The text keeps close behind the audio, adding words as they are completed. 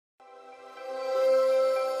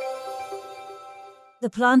The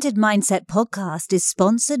Planted Mindset podcast is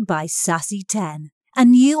sponsored by Sassy 10, a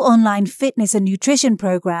new online fitness and nutrition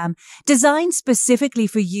program designed specifically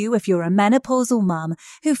for you if you're a menopausal mum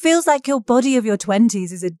who feels like your body of your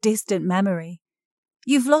 20s is a distant memory.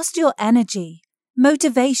 You've lost your energy,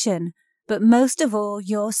 motivation, but most of all,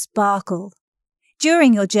 your sparkle.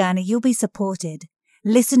 During your journey, you'll be supported,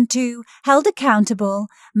 listened to, held accountable,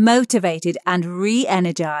 motivated and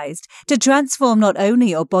re-energized to transform not only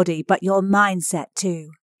your body but your mindset too.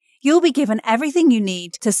 You'll be given everything you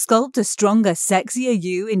need to sculpt a stronger, sexier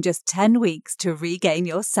you in just 10 weeks to regain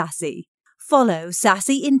your sassy. Follow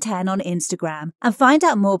Sassy in 10 on Instagram and find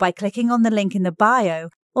out more by clicking on the link in the bio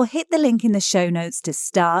or hit the link in the show notes to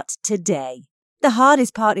start today. The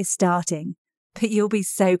hardest part is starting, but you'll be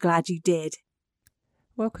so glad you did.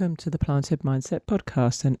 Welcome to the Planted Mindset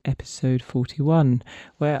podcast and episode 41,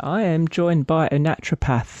 where I am joined by a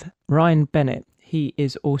naturopath, Ryan Bennett. He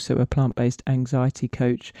is also a plant-based anxiety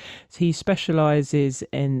coach. He specialises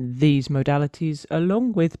in these modalities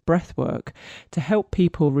along with breathwork to help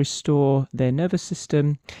people restore their nervous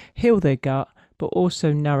system, heal their gut, but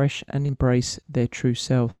also nourish and embrace their true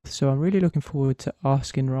self. So I'm really looking forward to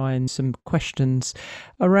asking Ryan some questions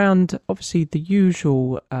around obviously the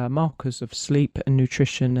usual markers of sleep and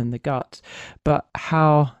nutrition and the gut, but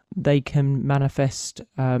how they can manifest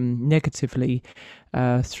negatively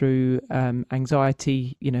through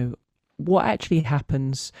anxiety. You know, what actually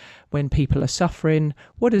happens when people are suffering?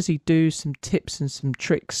 What does he do? Some tips and some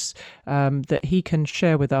tricks that he can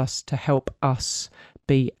share with us to help us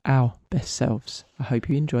be our best selves. I hope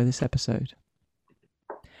you enjoy this episode.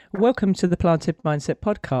 Welcome to the Planted Mindset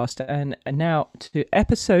podcast, and now to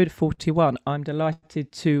episode 41. I'm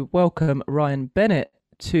delighted to welcome Ryan Bennett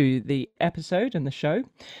to the episode and the show.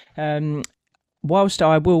 Whilst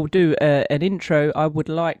I will do an intro, I would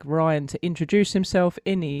like Ryan to introduce himself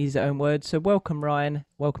in his own words. So welcome, Ryan.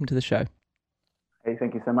 Welcome to the show. Hey,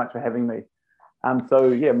 thank you so much for having me.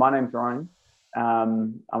 My name's Ryan.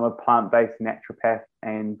 I'm a plant-based naturopath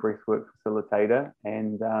and breathwork facilitator,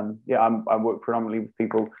 and I work predominantly with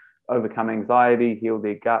people overcome anxiety, heal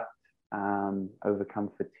their gut, overcome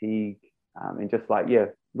fatigue, and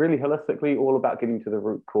really holistically all about getting to the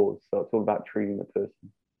root cause. So it's all about treating the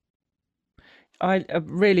person. I'm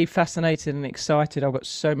really fascinated and excited. I've got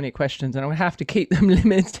so many questions and I'll have to keep them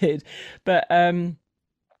limited, but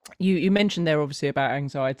You mentioned there obviously about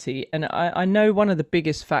anxiety, and I know one of the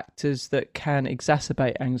biggest factors that can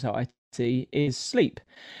exacerbate anxiety is sleep.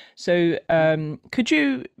 So could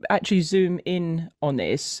you actually zoom in on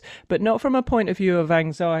this, but not from a point of view of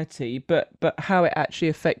anxiety, but how it actually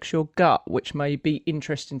affects your gut, which may be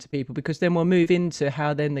interesting to people, because then we'll move into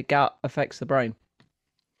how then the gut affects the brain.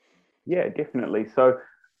 Yeah, definitely. So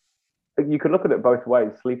you could look at it both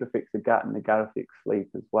ways. Sleep affects the gut and the gut affects sleep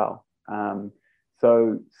as well.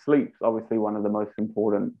 So sleep's obviously one of the most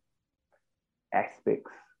important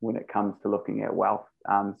aspects when it comes to looking at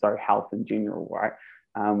health in general, right?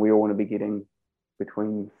 We all want to be getting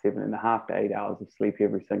between 7.5 to 8 hours of sleep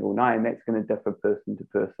every single night, and that's going to differ person to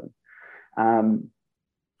person. And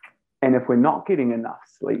if we're not getting enough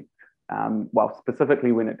sleep,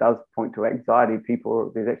 specifically when it does point to anxiety,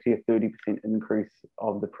 there's actually a 30% increase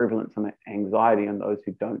of the prevalence of anxiety in those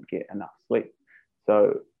who don't get enough sleep.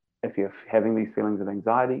 So if you're having these feelings of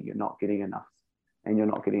anxiety, you're not getting enough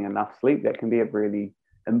sleep, that can be a really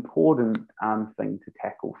important thing to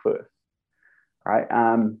tackle first, right?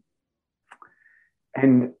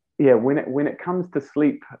 When it comes to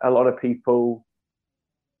sleep, a lot of people,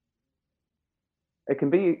 it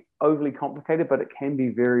can be overly complicated, but it can be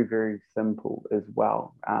very, very simple as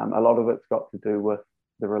well. A lot of it's got to do with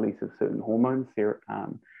the release of certain hormones,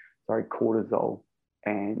 cortisol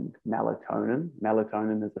and melatonin.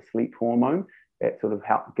 Melatonin is a sleep hormone that sort of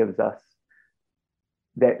gives us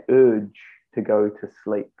that urge to go to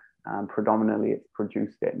sleep. Predominantly, it's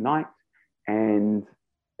produced at night, and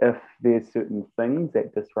if there's certain things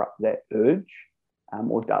that disrupt that urge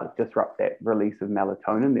or does disrupt that release of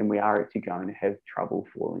melatonin, then we are actually going to have trouble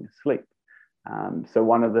falling asleep. So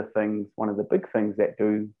one of the big things that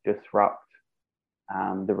do disrupt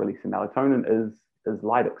the release of melatonin is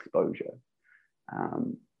light exposure.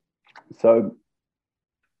 So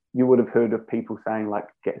you would have heard of people saying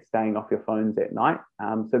staying off your phones at night.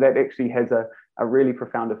 So that actually has a really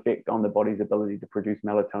profound effect on the body's ability to produce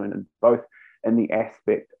melatonin, both in the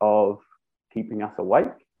aspect of keeping us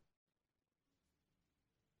awake,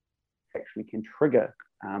 actually can trigger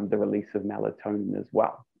the release of melatonin as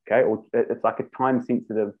well. Okay, or it's like a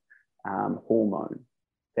time-sensitive hormone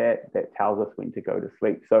that tells us when to go to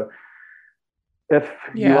sleep. So if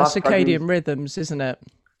circadian rhythms, isn't it?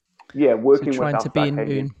 Yeah, working so trying with to be in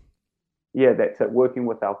moon. Yeah, that's it. Working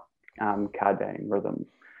with our circadian rhythms.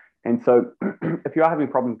 And so, if you are having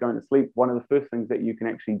problems going to sleep, one of the first things that you can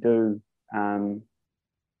actually do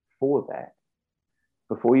for that,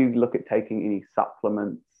 before you look at taking any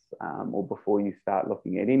supplements or before you start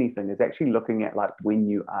looking at anything, is actually looking at like when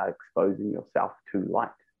you are exposing yourself to light.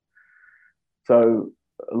 So,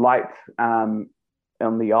 light on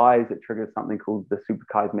the eyes, it triggers something called the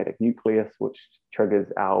suprachiasmatic nucleus, which triggers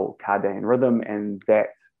our circadian rhythm, and that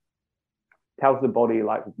tells the body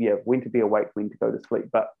like, yeah, when to be awake, when to go to sleep.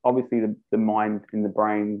 But obviously the mind and the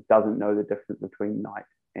brain doesn't know the difference between night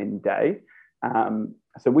and day.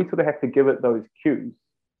 So we sort of have to give it those cues,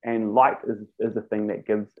 and light is the thing that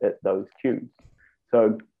gives it those cues.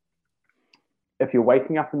 So if you're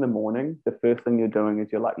waking up in the morning, the first thing you're doing is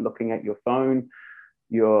you're like looking at your phone,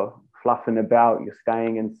 you're fluffing about, you're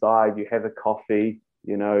staying inside, you have a coffee,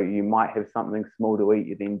 you know, you might have something small to eat,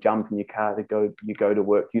 you then jump in your car you go to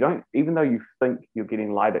work. You don't, even though you think you're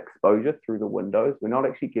getting light exposure through the windows, we're not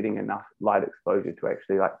actually getting enough light exposure to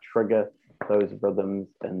actually like trigger those rhythms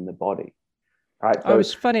in the body. Right. So,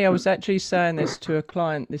 I was actually saying this to a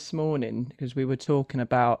client this morning because we were talking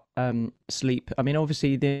about sleep. I mean,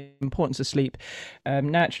 obviously the importance of sleep.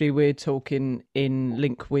 Naturally, we're talking in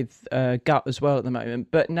link with gut as well at the moment,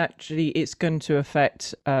 but naturally it's going to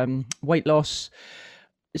affect weight loss,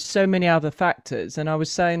 so many other factors. And I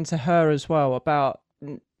was saying to her as well about,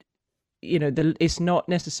 you know, it's not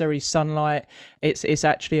necessarily sunlight, it's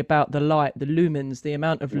actually about the light, the lumens, the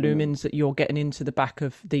amount of lumens that you're getting into the back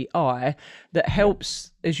of the eye that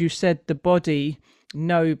helps, as you said, the body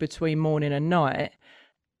know between morning and night.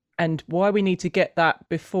 And why we need to get that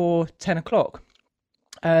before 10 o'clock,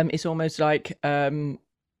 it's almost like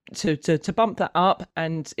to bump that up,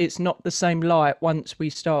 and it's not the same light once we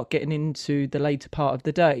start getting into the later part of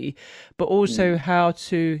the day, but also how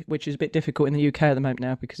to, which is a bit difficult in the UK at the moment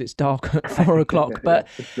now because it's dark at 4 o'clock, but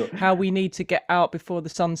sure. how we need to get out before the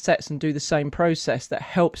sun sets and do the same process that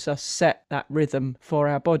helps us set that rhythm for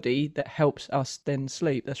our body that helps us then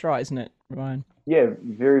sleep. That's right, isn't it, Ryan? Yeah,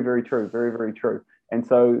 very, very true. Very, very true. And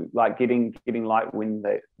so like getting light when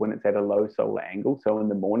it's at a low solar angle. So in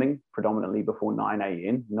the morning, predominantly before 9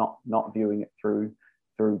 a.m., not viewing it through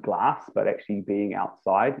glass, but actually being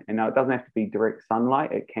outside. And now it doesn't have to be direct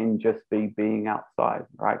sunlight. It can just be being outside,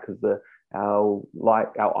 right? Because our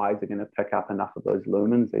eyes are going to pick up enough of those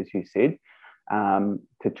lumens, as you said,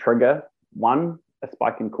 to trigger one, a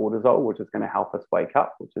spike in cortisol, which is going to help us wake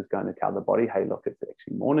up, which is going to tell the body, hey, look, it's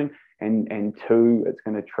actually morning. And two, it's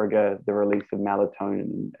going to trigger the release of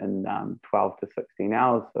melatonin in 12 to 16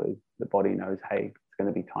 hours. So the body knows, hey, it's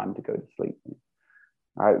going to be time to go to sleep.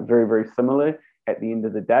 All right, very, very similar. At the end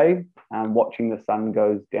of the day, watching the sun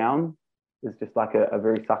goes down is just like a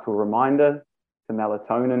very subtle reminder to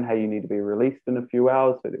melatonin, hey, you need to be released in a few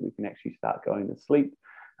hours so that we can actually start going to sleep.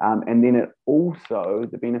 And then it also,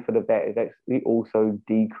 the benefit of that is actually also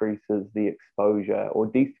decreases the exposure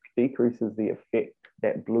or decreases the effect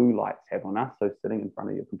that blue lights have on us. So sitting in front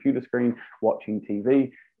of your computer screen, watching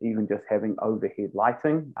TV, even just having overhead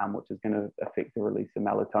lighting, which is going to affect the release of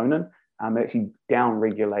melatonin, actually down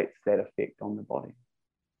regulates that effect on the body.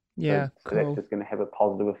 Yeah, so cool. that's just going to have a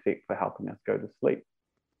positive effect for helping us go to sleep.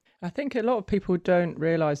 I think a lot of people don't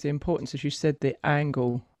realize the importance, as you said, the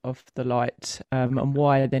angle of the light, and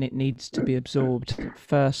why then it needs to be absorbed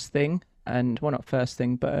first thing, and well, not first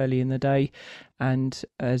thing, but early in the day, and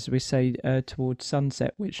as we say, towards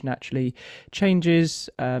sunset, which naturally changes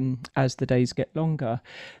as the days get longer.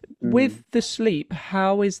 With the sleep,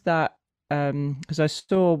 how is that? Because I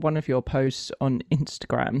saw one of your posts on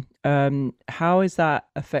Instagram. How is that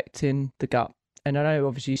affecting the gut? And I know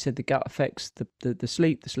obviously you said the gut affects the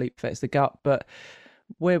sleep affects the gut, but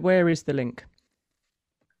where is the link?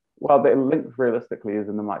 Well, the link realistically is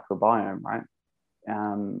in the microbiome, right?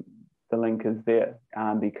 The link is there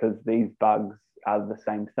because these bugs are the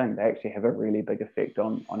same thing. They actually have a really big effect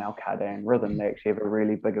on our circadian rhythm. They actually have a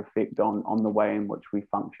really big effect on the way in which we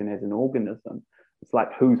function as an organism. It's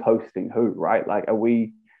like who's hosting who, right? Like, are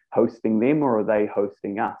we hosting them or are they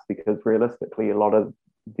hosting us? Because realistically, a lot of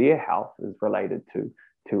their health is related to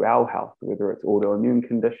our health, whether it's autoimmune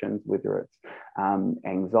conditions, whether it's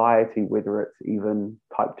anxiety, whether it's even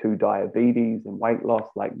type 2 diabetes and weight loss,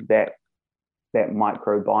 like that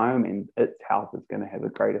microbiome and its health is going to have a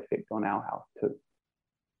great effect on our health too.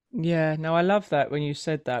 Yeah, no, I love that when you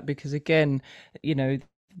said that, because again, you know,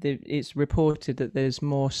 it's reported that there's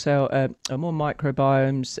more more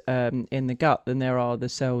microbiomes in the gut than there are the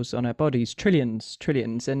cells on our bodies, trillions,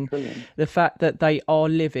 and the fact that they are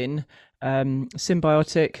living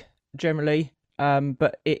symbiotic generally,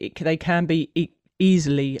 but they can be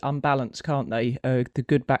easily unbalanced, can't they? The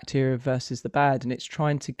good bacteria versus the bad, and it's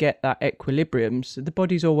trying to get that equilibrium. So the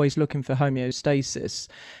body's always looking for homeostasis,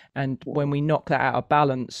 and when we knock that out of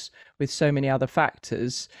balance with so many other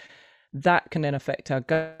factors, that can then affect our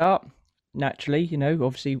gut. Naturally,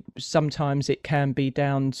 obviously sometimes it can be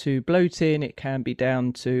down to bloating, it can be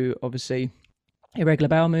down to obviously irregular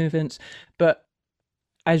bowel movements, but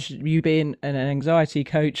as you being an anxiety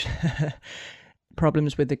coach,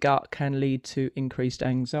 problems with the gut can lead to increased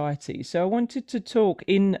anxiety. So I wanted to talk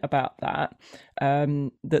in about that,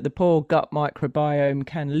 that the poor gut microbiome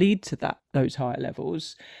can lead to those higher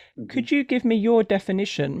levels. Mm-hmm. Could you give me your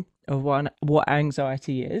definition of what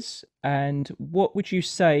anxiety is, and what would you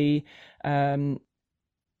say that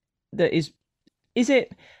is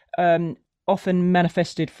it often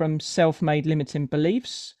manifested from self-made limiting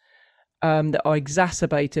beliefs that are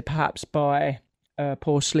exacerbated perhaps by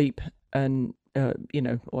poor sleep and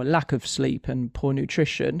or lack of sleep and poor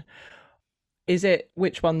nutrition? Is it,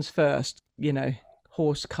 which one's first?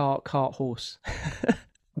 Horse, cart, horse.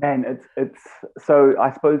 Man, it's so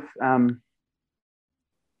I suppose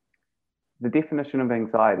the definition of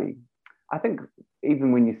anxiety, I think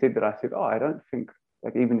even when you said that, I said, I don't think,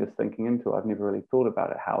 like, even just thinking into it, I've never really thought about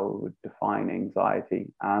it, how it would define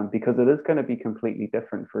anxiety, because it is going to be completely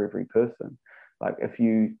different for every person. Like if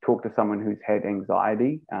you talk to someone who's had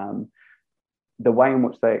anxiety, the way in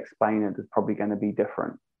which they explain it is probably going to be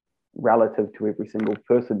different relative to every single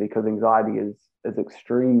person, because anxiety is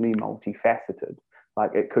extremely multifaceted.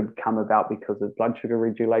 Like it could come about because of blood sugar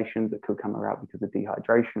regulations, it could come about because of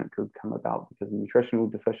dehydration, it could come about because of nutritional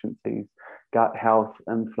deficiencies, gut health,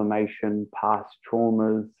 inflammation, past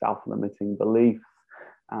traumas, self-limiting beliefs,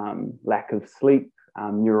 lack of sleep,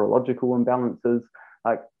 neurological imbalances.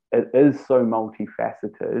 Like it is so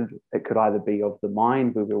multifaceted. It could either be of the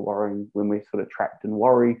mind, where we're worrying, when we're sort of trapped in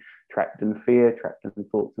worry, trapped in fear, trapped in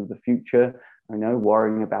thoughts of the future,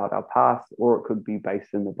 worrying about our past, or it could be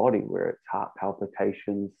based in the body, where it's heart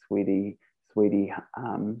palpitations, sweaty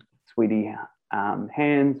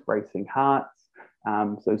hands, racing hearts,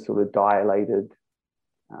 so sort of dilated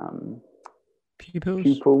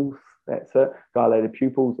pupils. That's it, dilated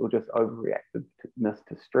pupils, or just overreactiveness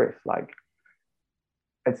to stress. Like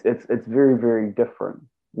it's very, very different.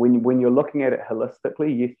 When you're looking at it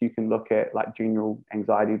holistically, yes, you can look at like general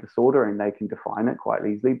anxiety disorder and they can define it quite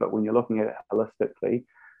easily. But when you're looking at it holistically,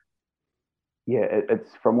 yeah,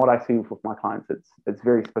 it's from what I see with my clients, it's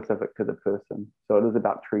very specific to the person. So it is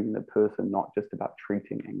about treating the person, not just about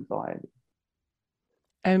treating anxiety.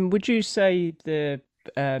 And would you say the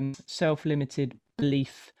self-limited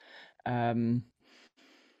belief,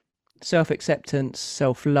 self-acceptance,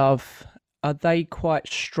 self-love, are they quite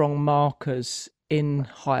strong markers in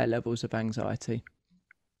higher levels of anxiety?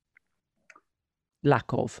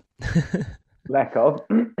 Lack of.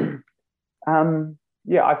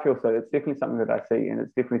 Yeah, I feel so. It's definitely something that I see, and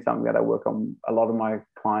it's definitely something that I work on a lot of my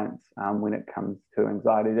clients when it comes to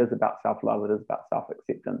anxiety. It is about self-love. It is about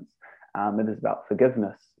self-acceptance. It is about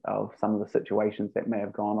forgiveness of some of the situations that may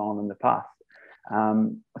have gone on in the past.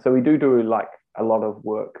 So we do like a lot of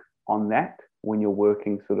work on that when you're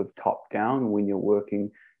working sort of top down, when you're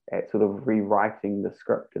working at sort of rewriting the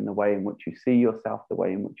script and the way in which you see yourself, the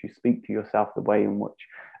way in which you speak to yourself, the way in which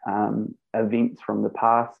events from the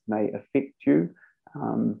past may affect you,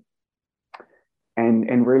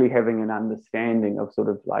 and really having an understanding of sort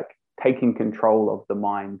of like taking control of the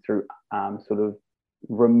mind through sort of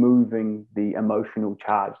removing the emotional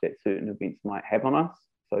charge that certain events might have on us,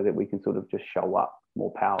 so that we can sort of just show up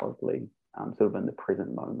more powerfully, sort of in the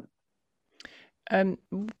present moment.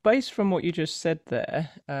 Based from what you just said there,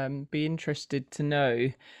 be interested to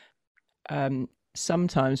know,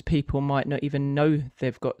 sometimes people might not even know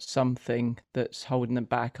they've got something that's holding them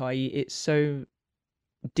back, i.e. it's so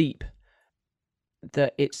deep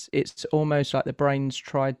that it's almost like the brain's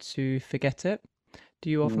tried to forget it. Do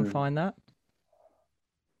you often find that?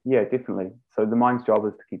 Yeah, definitely. So the mind's job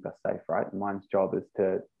is to keep us safe, right? The mind's job is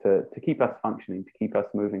to keep us functioning, to keep us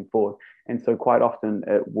moving forward. And so quite often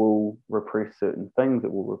it will repress certain things,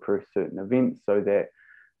 it will repress certain events, so that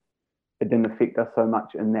it didn't affect us so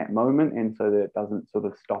much in that moment, and so that it doesn't sort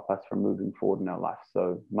of stop us from moving forward in our life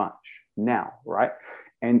so much now, right?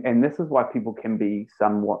 And this is why people can be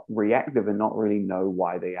somewhat reactive and not really know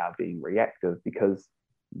why they are being reactive, because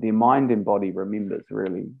their mind and body remembers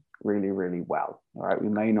really, really, really well. All right, we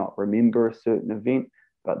may not remember a certain event,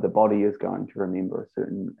 but the body is going to remember a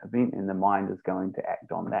certain event, and the mind is going to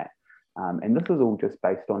act on that. And this is all just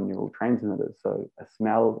based on neurotransmitters. So a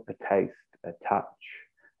smell, a taste, a touch,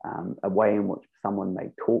 a way in which someone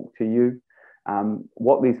may talk to you.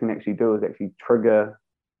 What these can actually do is actually trigger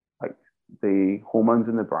like the hormones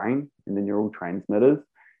in the brain and the neural transmitters.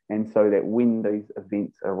 And so that when these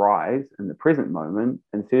events arise in the present moment,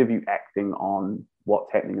 instead of you acting on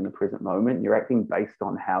what's happening in the present moment, you're acting based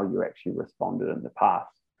on how you actually responded in the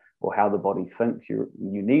past, or how the body thinks you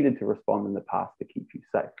needed to respond in the past to keep you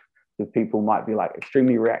safe. So people might be like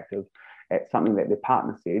extremely reactive at something that their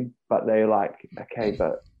partner said, but they're like, okay,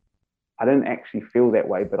 but I didn't actually feel that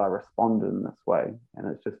way, but I responded in this way.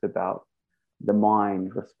 And it's just about the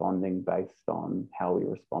mind responding based on how we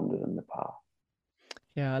responded in the past.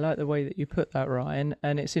 Yeah, I like the way that you put that, Ryan.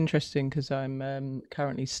 And it's interesting because I'm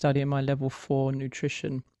currently studying my level 4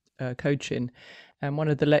 nutrition coaching. And one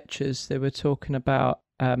of the lectures, they were talking about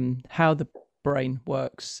how the brain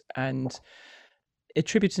works and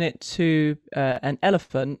attributing it to an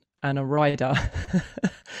elephant and a rider.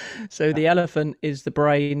 So the elephant is the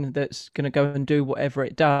brain that's going to go and do whatever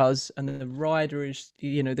it does, and then the rider is,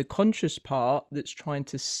 the conscious part that's trying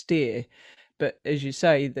to steer. But as you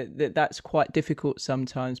say, that's quite difficult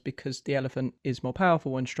sometimes because the elephant is more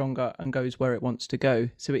powerful and stronger and goes where it wants to go.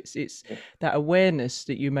 So it's that awareness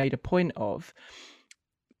that you made a point of.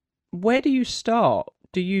 Where do you start?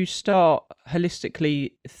 Do you start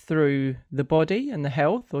holistically through the body and the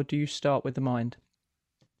health, or do you start with the mind?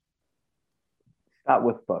 Start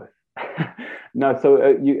with both. No, so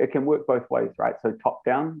it can work both ways, right? So top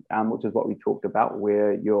down, which is what we talked about,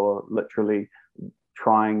 where you're literally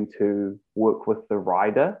trying to work with the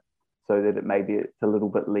rider so that it's a little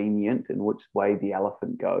bit lenient in which way the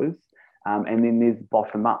elephant goes. And then there's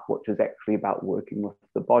bottom up, which is actually about working with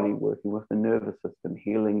the body, working with the nervous system,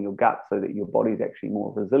 healing your gut so that your body's actually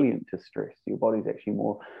more resilient to stress. Your body's actually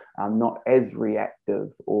more not as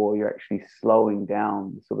reactive, or you're actually slowing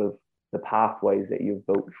down sort of the pathways that you've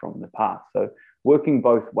built from the past. So working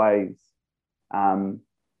both ways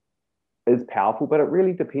is powerful, but it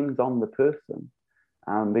really depends on the person.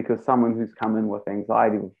 Because someone who's come in with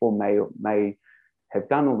anxiety before may have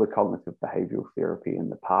done all the cognitive behavioral therapy in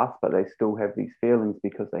the past, but they still have these feelings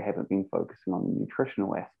because they haven't been focusing on the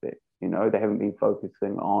nutritional aspect. They haven't been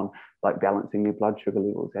focusing on like balancing their blood sugar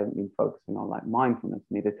levels, they haven't been focusing on like mindfulness,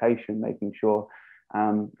 meditation, making sure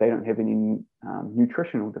they don't have any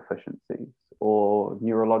nutritional deficiencies or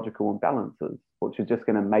neurological imbalances, which is just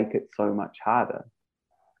going to make it so much harder.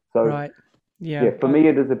 So, right. Yeah. For me,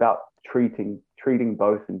 it is about treating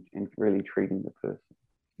both and really treating the person.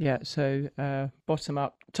 Yeah. So bottom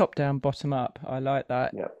up, top down, bottom up. I like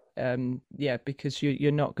that. Yeah. Because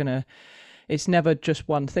you're not gonna. It's never just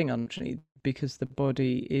one thing, unfortunately, because the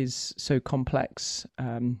body is so complex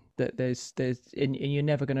that there's and you're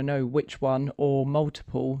never going to know which one or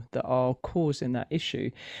multiple that are causing that issue.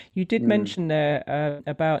 You did mention there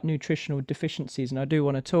about nutritional deficiencies, and I do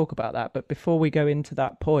want to talk about that. But before we go into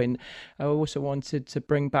that point, I also wanted to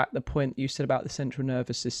bring back the point you said about the central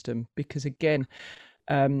nervous system, because again,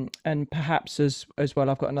 and perhaps as well,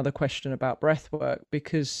 I've got another question about breath work,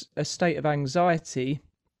 because a state of anxiety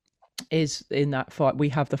is in that fight. We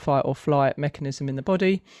have the fight or flight mechanism in the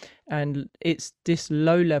body, and it's this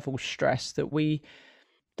low level stress that we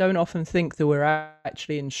don't often think that we're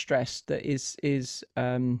actually in stress that is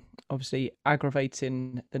obviously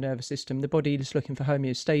aggravating the nervous system. The body is looking for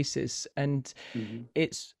homeostasis, and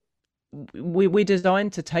it's we're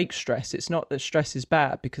designed to take stress. It's not that stress is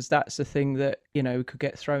bad, because that's the thing that could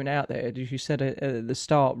get thrown out there, as you said at the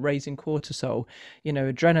start, raising cortisol,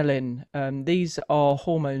 adrenaline. These are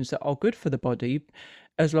hormones that are good for the body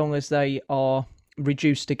as long as they are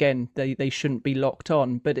reduced. Again, they shouldn't be locked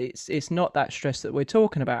on, but it's not that stress that we're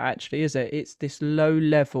talking about, actually, is it? It's this low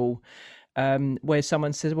level where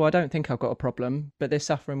someone says, well, I don't think I've got a problem, but they're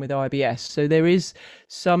suffering with IBS. So there is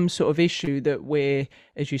some sort of issue that we're,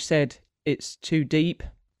 as you said, it's too deep.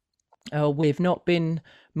 We've not been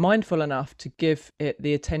mindful enough to give it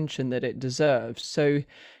the attention that it deserves. So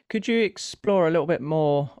could you explore a little bit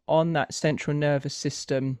more on that central nervous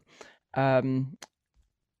system and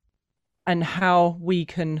how we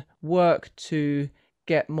can work to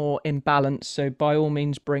get more in balance? So by all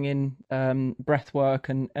means, bring in breath work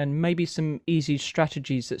and maybe some easy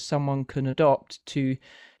strategies that someone can adopt to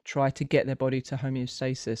try to get their body to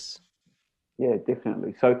homeostasis. Yeah,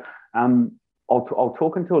 definitely. So I'll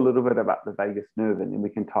talk into a little bit about the vagus nerve, and then we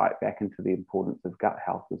can tie it back into the importance of gut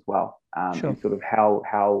health as well, Sure. and sort of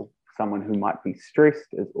how someone who might be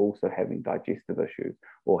stressed is also having digestive issues,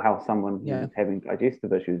 or how someone who's having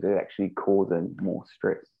digestive issues is actually causing more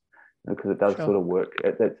stress, because it does sort of work.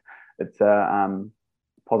 It's a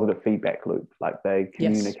positive feedback loop, like they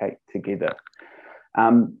communicate together.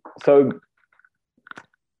 So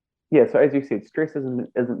as you said, stress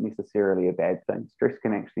isn't necessarily a bad thing. Stress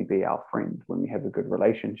can actually be our friend when we have a good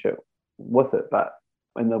relationship with it. But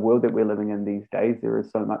in the world that we're living in these days, there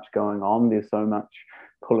is so much going on. There's so much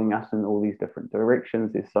pulling us in all these different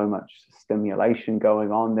directions. There's so much stimulation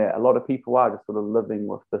going on that a lot of people are just sort of living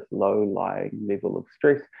with this low-lying level of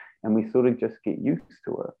stress, and we sort of just get used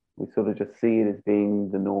to it. We sort of just see it as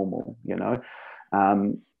being the normal, you know.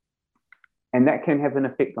 And that can have an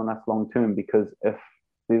effect on us long term, because if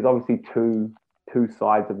there's obviously two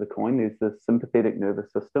sides of the coin. There's the sympathetic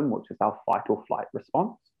nervous system, which is our fight or flight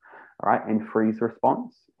response, all right, and freeze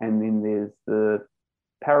response. And then there's the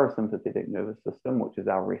parasympathetic nervous system, which is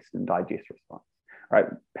our rest and digest response. Right?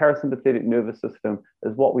 Parasympathetic nervous system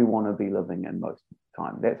is what we want to be living in most of the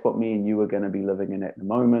time. That's what me and you are going to be living in at the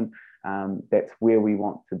moment. That's where we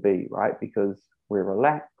want to be, right? Because we're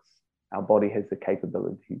relaxed. Our body has the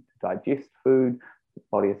capability to digest food. The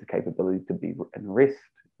body has the capability to be in rest.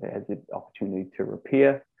 It has the opportunity to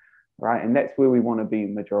repair, right? And that's where we want to be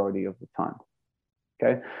majority of the time.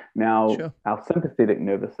 Okay. Now, sure. Our sympathetic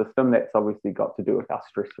nervous system, that's obviously got to do with our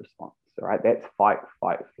stress response, right? That's fight,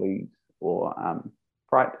 flee, or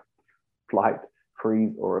fright, flight,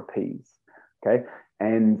 freeze, or appease. Okay.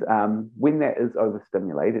 And when that is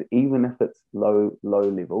overstimulated, even if it's low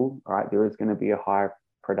level, right, there is going to be a higher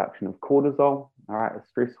production of cortisol, all right, a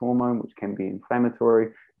stress hormone, which can be inflammatory.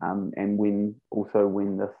 And when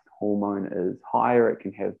this hormone is higher, it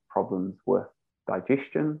can have problems with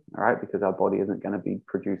digestion, all right, because our body isn't going to be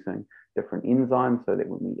producing different enzymes, so that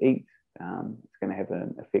when we eat, it's going to have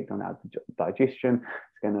an effect on our digestion.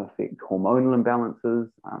 It's going to affect hormonal imbalances,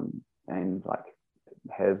 and like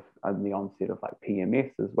have the onset of like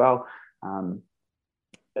PMS as well.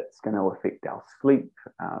 It's going to affect our sleep.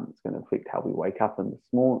 It's going to affect how we wake up in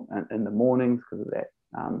the mornings because of that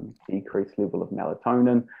decreased level of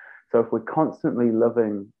melatonin. So if we're constantly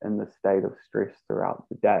living in this state of stress throughout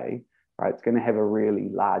the day, right, it's going to have a really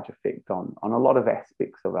large effect on a lot of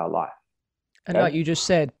aspects of our life. And like you just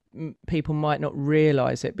said, people might not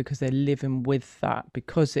realize it because they're living with that,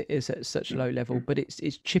 because it is at such a low level, but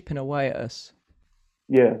it's chipping away at us.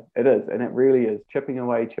 Yeah, it is. And it really is chipping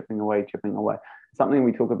away. Something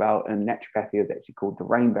we talk about in naturopathy is actually called the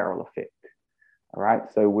rain barrel effect. All right.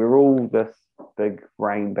 So we're all this big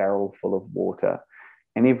rain barrel full of water,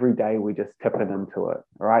 and every day we just tip it into it.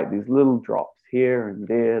 All right. These little drops here and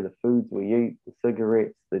there, the foods we eat, the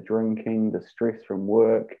cigarettes, the drinking, the stress from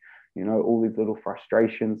work, you know, all these little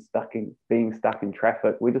frustrations, being stuck in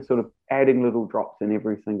traffic. We're just sort of adding little drops in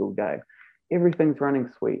every single day. Everything's running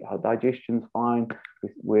sweet. Our digestion's fine.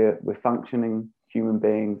 We're functioning human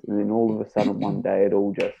beings. And then all of a sudden one day it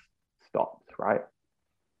all just stops, right?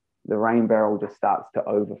 The rain barrel just starts to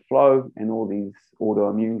overflow, and all these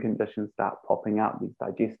autoimmune conditions start popping up. These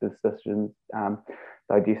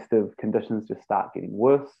digestive conditions just start getting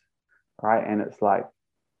worse, right? And it's like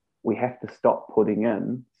we have to stop putting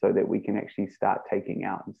in so that we can actually start taking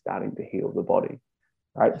out and starting to heal the body,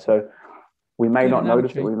 right? So we may not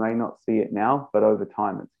notice it, we may not see it now, but over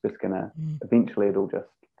time it's just going to, eventually it'll just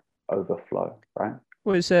overflow, right?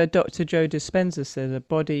 Well, as Dr. Joe Dispenza said, a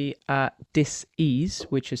body at dis-ease,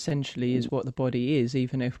 which essentially is what the body is,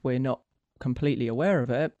 even if we're not completely aware of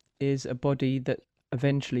it, is a body that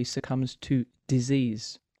eventually succumbs to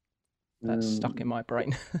disease. That's stuck in my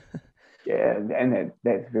brain. Yeah, and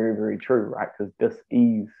that's very, very true, right? Because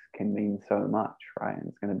dis-ease can mean so much, right? And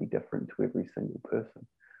it's going to be different to every single person.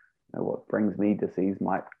 You know, what brings me disease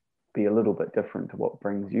might be a little bit different to what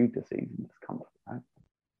brings you disease and discomfort, right?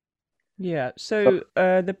 Yeah. So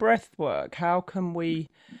the breath work, how can we,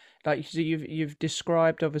 like, so you've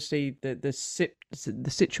described obviously the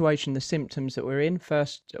situation, the symptoms that we're in.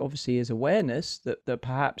 First, obviously, is awareness that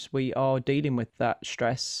perhaps we are dealing with that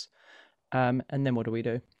stress, and then what do we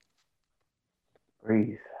do?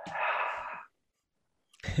 Breathe.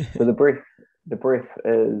 So the breath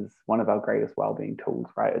is one of our greatest well-being tools,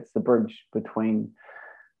 right? It's the bridge between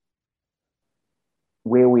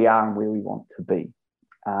where we are and where we want to be.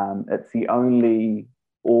 It's the only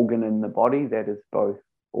organ in the body that is both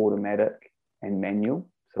automatic and manual.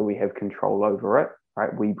 So we have control over it,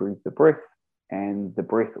 right? We breathe the breath, and the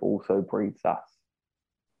breath also breathes us.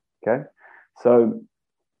 Okay. So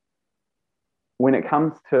when it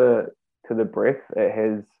comes to the breath, it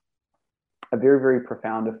has a very, very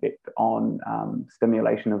profound effect on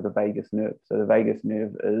stimulation of the vagus nerve. So the vagus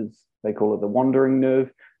nerve is, they call it the wandering nerve.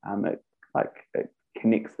 It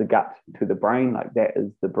connects the gut to the brain. Like that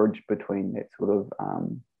is the bridge between that sort of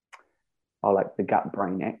like the gut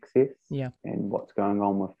brain axis, and what's going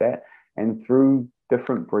on with that. And through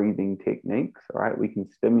different breathing techniques, all right, we can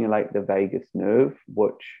stimulate the vagus nerve,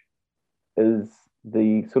 which is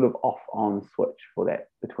the sort of off-on switch for that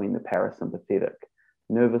between the parasympathetic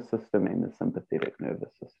nervous system and the sympathetic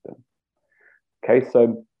nervous system. Okay,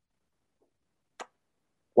 so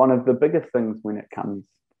one of the biggest things when it comes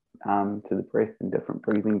to the breath and different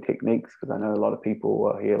breathing techniques, because I know a lot of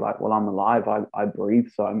people are here like, well, I'm alive, I breathe,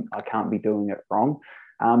 so I can't be doing it wrong.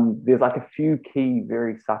 There's like a few key,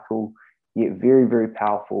 very subtle, yet very, very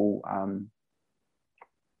powerful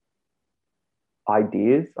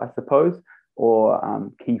ideas, I suppose,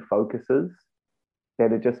 or key focuses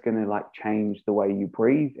that are just going to like change the way you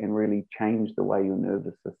breathe and really change the way your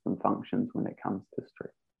nervous system functions when it comes to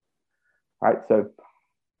stress. Right. So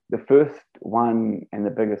the first one and the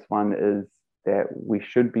biggest one is that we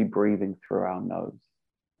should be breathing through our nose,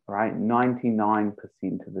 right? 99%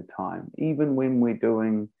 of the time, even when we're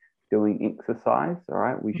doing exercise, all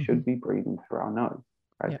right, we should be breathing through our nose,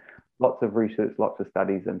 right? Yep. Lots of research, lots of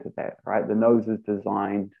studies into that, right? The nose is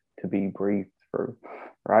designed to be breathed through,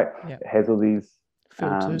 right? Yep. It has all these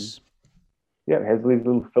filters. It has these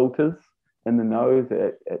little filters in the nose.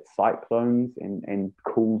 It cyclones and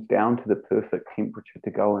cools down to the perfect temperature to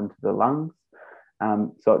go into the lungs.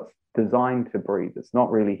 So it's designed to breathe. It's not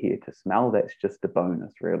really here to smell. That's just a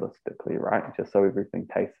bonus, realistically, right? Just so everything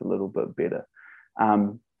tastes a little bit better.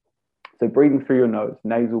 So breathing through your nose,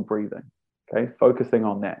 nasal breathing, okay? Focusing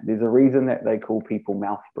on that. There's a reason that they call people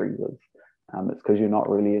mouth breathers. It's because you're not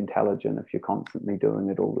really intelligent if you're constantly doing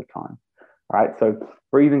it all the time, right? So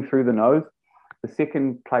breathing through the nose. The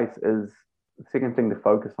second thing to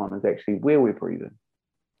focus on is actually where we're breathing,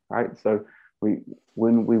 right? So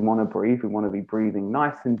when we want to breathe, we want to be breathing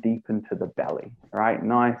nice and deep into the belly, right?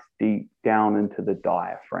 Nice, deep down into the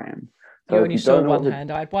diaphragm. So you only saw one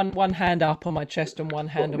hand. I had one hand up on my chest and one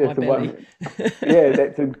hand on my belly. Yeah,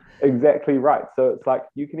 that's exactly right. So it's like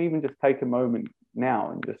you can even just take a moment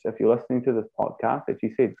now and just, if you're listening to this podcast, as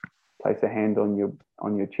you said, place a hand on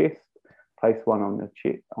your chest, place one on the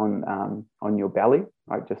chest, on your belly,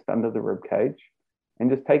 right, just under the rib cage, and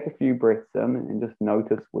just take a few breaths in and just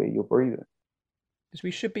notice where you're breathing. Because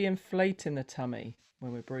we should be inflating the tummy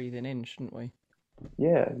when we're breathing in, shouldn't we?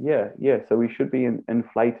 Yeah. So we should be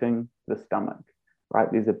inflating the stomach, right?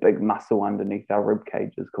 There's a big muscle underneath our rib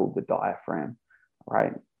cages called the diaphragm,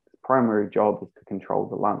 right? Its primary job is to control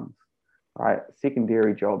the lungs, right?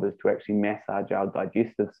 Secondary job is to actually massage our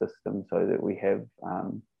digestive system so that we have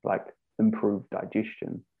like improved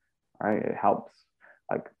digestion, right? It helps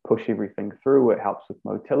like push everything through. It helps with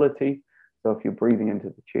motility. So if you're breathing into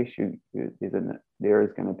the chest, there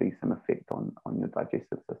is going to be some effect on your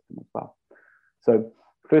digestive system as well. So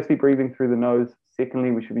firstly, breathing through the nose. Secondly,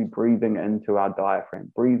 we should be breathing into our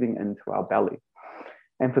diaphragm, breathing into our belly.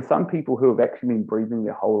 And for some people who have actually been breathing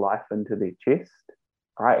their whole life into their chest,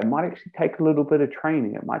 right, it might actually take a little bit of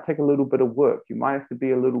training. It might take a little bit of work. You might have to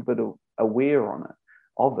be a little bit aware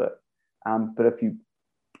of it. But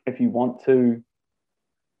if you want to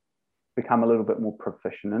become a little bit more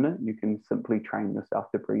proficient in it, you can simply train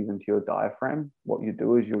yourself to breathe into your diaphragm. What you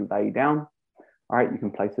do is you lay down. All right, you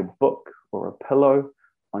can place a book or a pillow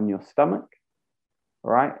on your stomach.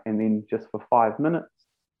 All right, and then just for 5 minutes,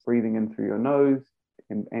 breathing in through your nose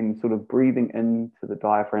and sort of breathing into the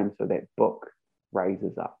diaphragm so that book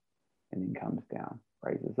raises up and then comes down,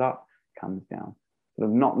 raises up, comes down. Sort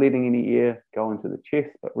of not letting any air go into the chest,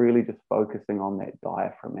 but really just focusing on that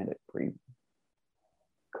diaphragmatic breathing.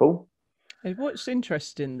 Cool? And what's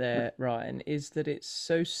interesting there, Ryan, is that it's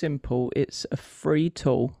so simple. It's a free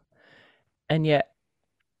tool, and yet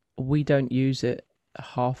we don't use it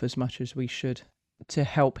half as much as we should to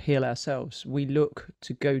help heal ourselves. We look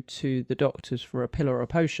to go to the doctors for a pill or a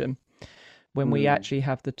potion when we actually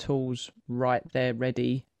have the tools right there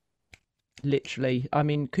ready. Literally, I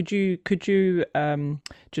mean, could you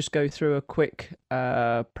just go through a quick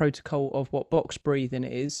protocol of what box breathing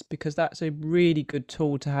is, because that's a really good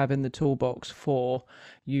tool to have in the toolbox for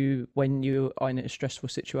you when you are in a stressful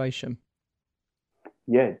situation.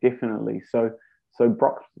 Yeah, definitely. So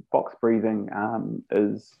box breathing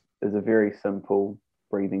is a very simple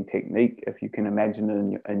breathing technique. If you can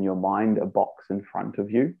imagine in your mind a box in front of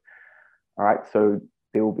you. All right, so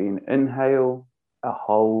there will be an inhale, a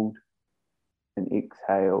hold, an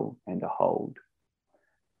exhale, and a hold.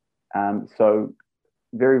 So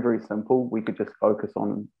very, very simple. We could just focus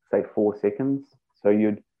on, say, 4 seconds. So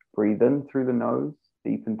you'd breathe in through the nose,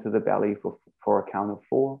 deep into the belly for a count of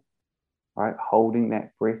 4. Right, holding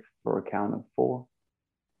that breath for a count of 4.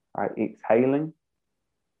 Right, exhaling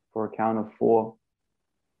for a count of 4,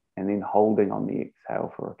 and then holding on the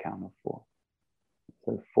exhale for a count of 4.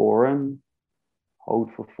 So 4 in, hold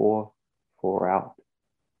for 4, 4 out,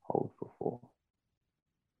 hold for 4.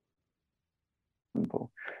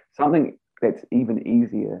 Simple. Something that's even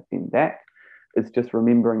easier than that is just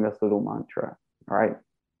remembering this little mantra, right?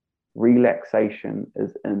 Relaxation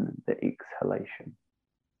is in the exhalation.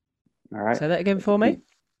 All right. Say that again for me.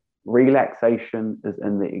 Relaxation is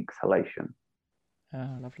in the exhalation.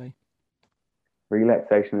 Oh, lovely.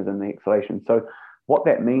 Relaxation is in the exhalation. So what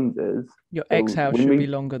that means is Your so exhale should be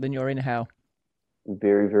longer than your inhale.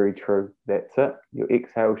 very, very true. That's it. Your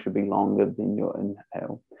exhale should be longer than your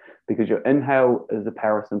inhale because your inhale is a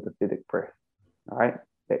parasympathetic breath. All right.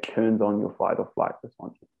 That turns on your fight or flight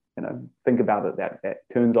response. Think about it. That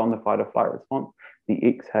turns on the fight or flight response. The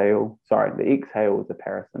exhale is a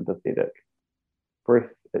parasympathetic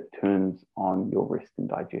breath. It turns on your rest and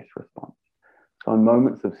digest response. So in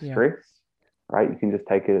moments of stress, right, you can just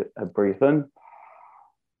take a breath in,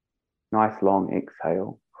 nice long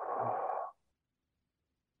exhale.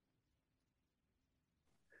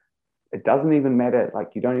 It doesn't even matter, like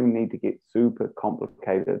you don't even need to get super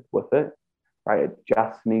complicated with it, right? It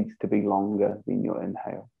just needs to be longer than your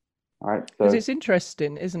inhale. All right. Because it's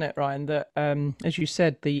interesting, isn't it, Ryan, that as you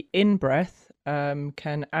said, the in-breath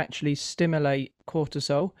can actually stimulate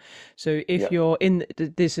cortisol. So if you're in,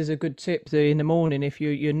 this is a good tip in the morning, if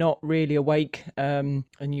you're not really awake and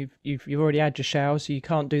you've already had your shower, so you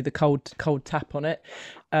can't do the cold tap on it,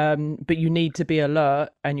 but you need to be alert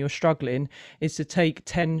and you're struggling, is to take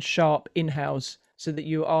 10 sharp inhales so that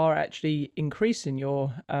you are actually increasing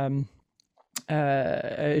your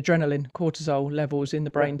adrenaline, cortisol levels in the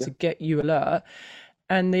brain to get you alert.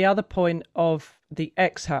 And the other point of the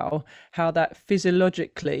exhale, how that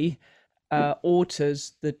physiologically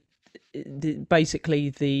alters basically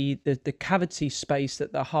the cavity space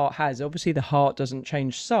that the heart has. Obviously the heart doesn't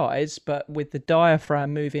change size, but with the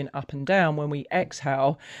diaphragm moving up and down, when we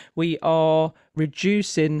exhale, we are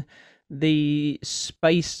reducing the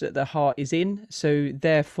space that the heart is in. So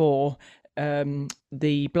therefore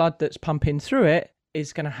the blood that's pumping through it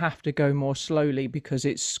is going to have to go more slowly because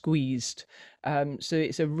it's squeezed. So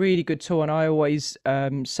it's a really good tool, and I always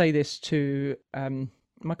say this to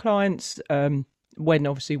my clients when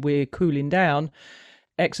obviously we're cooling down.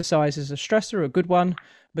 Exercise is a stressor, a good one,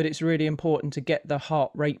 but it's really important to get the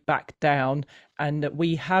heart rate back down, and that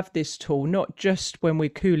we have this tool not just when we're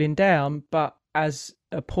cooling down, but as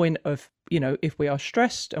a point of, if we are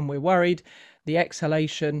stressed and we're worried, the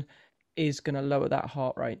exhalation is going to lower that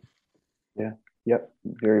heart rate. Yeah. Yep.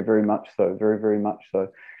 Very, very much so. Very, very much so.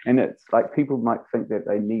 And it's like people might think that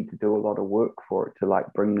they need to do a lot of work for it to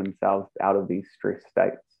like bring themselves out of these stress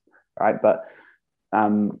states, right? But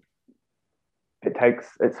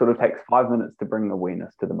it sort of takes 5 minutes to bring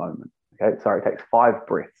awareness to the moment. Okay. Sorry, it takes 5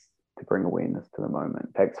 breaths to bring awareness to the moment.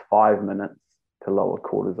 It takes 5 minutes to lower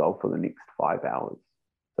cortisol for the next 5 hours.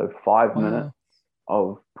 So 5 minutes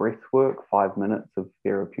of breath work, 5 minutes of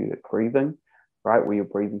therapeutic breathing, right? Where you're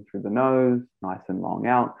breathing through the nose, nice and long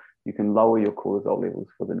out. You can lower your cortisol levels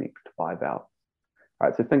for the next 5 hours.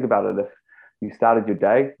 Right. So think about it. If you started your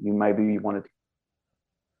day, you wanted to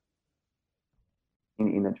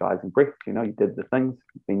energizing breath, you did the things,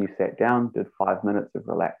 then you sat down, did 5 minutes of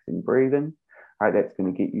relaxing breathing, right? That's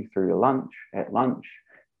going to get you through your lunch. At lunch,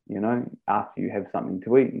 after you have something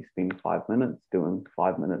to eat, you spend 5 minutes doing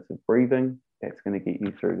 5 minutes of breathing. That's going to get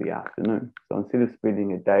you through the afternoon. So instead of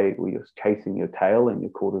spending a day where you're chasing your tail and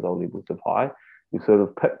your cortisol levels are high, you sort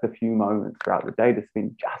of pick a few moments throughout the day to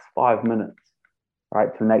spend just 5 minutes,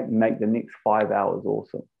 right? To make the next 5 hours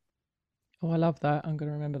awesome. Oh, I love that. I'm going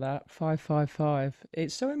to remember that. 555.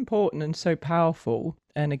 It's so important and so powerful.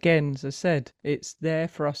 And again, as I said, it's there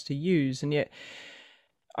for us to use. And yet,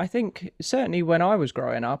 I think certainly when I was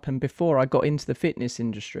growing up and before I got into the fitness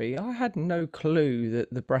industry, I had no clue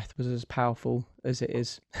that the breath was as powerful as it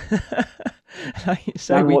is.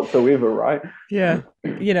 None whatsoever, right? Yeah.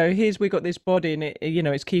 We got this body and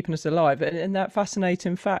it's keeping us alive. And that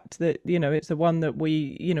fascinating fact that, it's the one that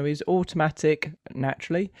we, is automatic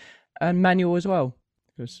naturally and manual as well,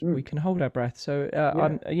 because we can hold our breath. So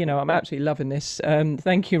I'm absolutely loving this.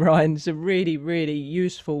 Thank you, Ryan. It's a really, really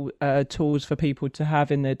useful tools for people to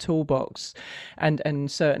have in their toolbox, and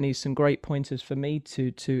certainly some great pointers for me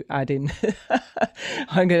to add in.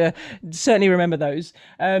 I'm gonna certainly remember those.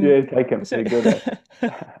 Take them. They're good at.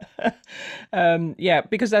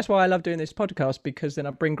 Because that's why I love doing this podcast, because then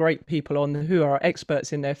I bring great people on who are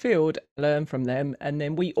experts in their field, learn from them, and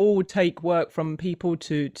then we all take work from people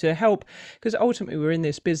to help, because ultimately we're in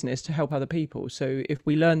this business to help other people. So if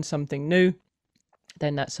we learn something new,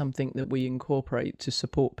 then that's something that we incorporate to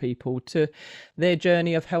support people to their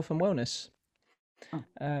journey of health and wellness.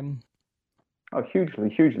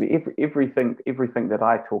 Hugely. Everything that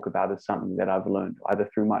I talk about is something that I've learned either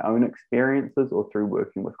through my own experiences or through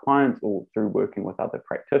working with clients or through working with other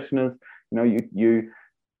practitioners.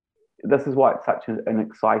 this is why it's such an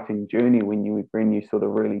exciting journey when you sort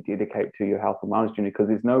of really dedicate to your health and wellness journey, because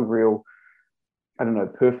there's no real, I don't know,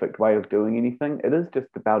 perfect way of doing anything. It is just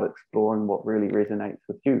about exploring what really resonates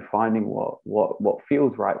with you, finding what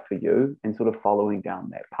feels right for you, and sort of following down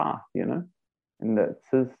that path, you know. And this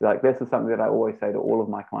is something that I always say to all of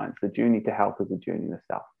my clients: the journey to health is a journey to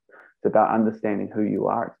self. It's about understanding who you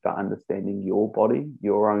are. It's about understanding your body,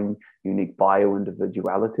 your own unique bio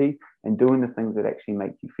individuality, and doing the things that actually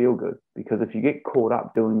make you feel good. Because if you get caught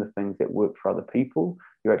up doing the things that work for other people,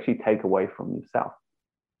 you actually take away from yourself.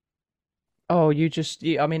 Oh,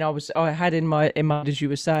 I mean, I had in my mind as you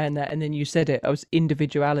were saying that, and then you said it. I was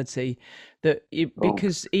individuality, Oh,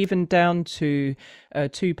 because even down to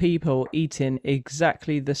two people eating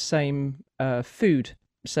exactly the same food,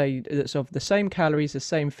 say that's of the same calories, the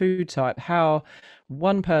same food type, how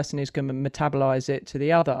one person is going to metabolize it to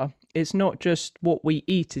the other. It's not just what we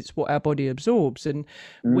eat; it's what our body absorbs, and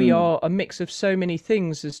we mm, are a mix of so many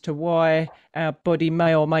things as to why our body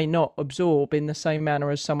may or may not absorb in the same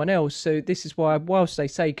manner as someone else. So this is why, whilst they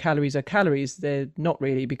say calories are calories, they're not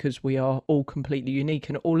really, because we are all completely unique,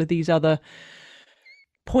 and all of these other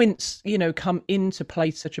points, come into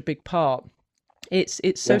play such a big part. It's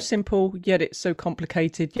so yeah, simple, yet it's so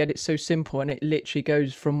complicated, yet it's so simple, and it literally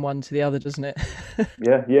goes from one to the other, doesn't it?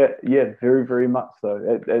 yeah, very, very much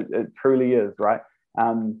so. It truly is, right?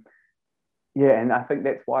 Um, yeah, and I think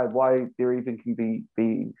that's why there even can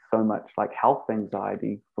be so much like health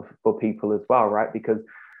anxiety for people as well, right? Because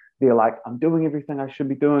they're like, I'm doing everything I should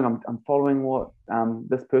be doing. I'm following what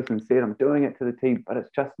this person said. I'm doing it to the T, but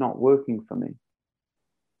it's just not working for me.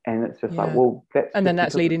 And it's just like, Yeah. well, that's And then just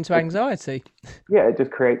that's because leading to anxiety. yeah, it just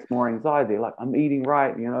creates more anxiety. Like I'm eating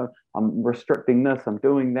right, you know, I'm restricting this, I'm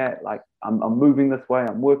doing that, like I'm moving this way,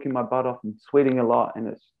 I'm working my butt off, I'm sweating a lot, and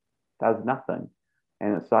it does nothing.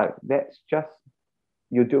 And it's like that's just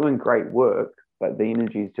you're doing great work, but the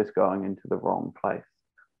energy is just going into the wrong place.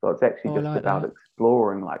 So it's actually Oh, I just like about that.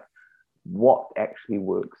 exploring like what actually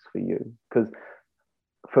works for you. Because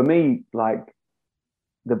for me, like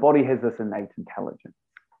the body has this innate intelligence,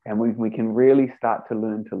 and we can really start to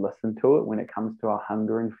learn to listen to it when it comes to our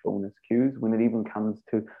hunger and fullness cues, when it even comes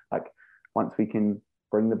to like once we can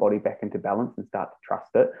bring the body back into balance and start to trust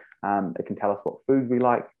it. It can tell us what food we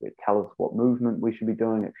like. It tells us what movement we should be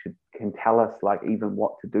doing. Can tell us like even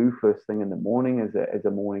what to do first thing in the morning as a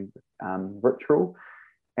morning ritual.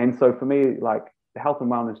 And so for me, like the health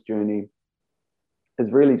and wellness journey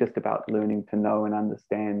is really just about learning to know and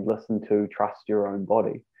understand, listen to, trust your own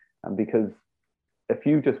body. Because if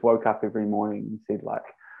you just woke up every morning and said, like,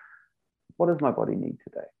 what does my body need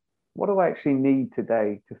today? What do I actually need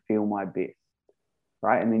today to feel my best?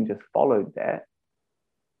 Right. And then just followed that,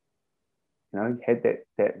 you know, had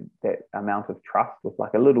that amount of trust with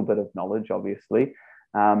like a little bit of knowledge, obviously,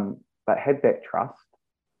 but had that trust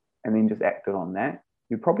and then just acted on that,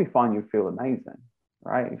 you probably find you feel amazing,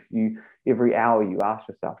 right? If you every hour you ask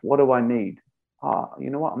yourself, what do I need? Oh, you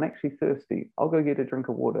know what? I'm actually thirsty. I'll go get a drink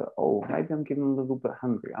of water. Oh, maybe I'm getting a little bit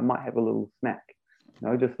hungry. I might have a little snack. You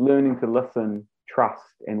know, just learning to listen, trust,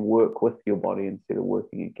 and work with your body instead of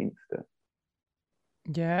working against it.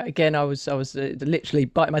 Yeah, again, I was literally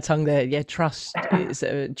biting my tongue there. Yeah, trust is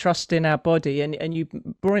trust in our body, and you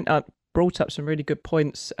brought up some really good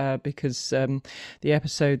points, because the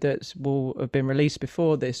episode that will have been released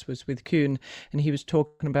before this was with Kuhn, and he was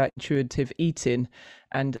talking about intuitive eating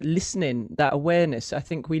and listening, that awareness. I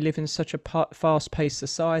think we live in such a fast-paced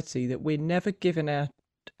society that we're never given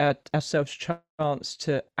ourselves chance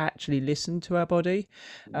to actually listen to our body,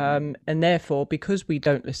 and therefore, because we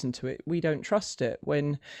don't listen to it, we don't trust it.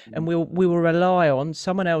 And we will rely on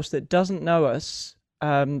someone else that doesn't know us,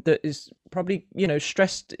 that is probably,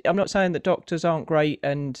 stressed. I'm not saying that doctors aren't great,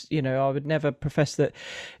 and I would never profess that,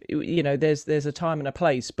 there's a time and a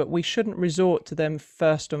place, but we shouldn't resort to them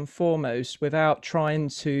first and foremost without trying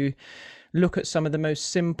to look at some of the most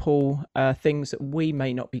simple things that we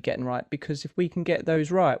may not be getting right, because if we can get those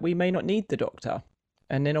right, we may not need the doctor.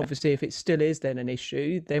 And then obviously, if it still is then an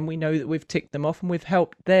issue, then we know that we've ticked them off and we've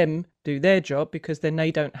helped them do their job, because then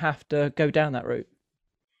they don't have to go down that route.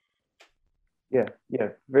 Yeah, yeah,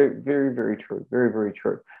 very, very, very true. Very, very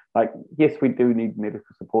true. Like, yes, we do need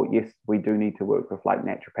medical support. Yes, we do need to work with like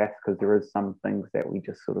naturopaths because there is some things that we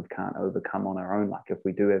just sort of can't overcome on our own. Like if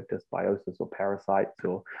we do have dysbiosis or parasites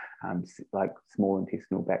or like small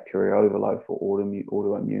intestinal bacterial overload for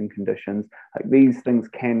autoimmune conditions, like these things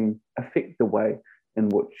can affect the way in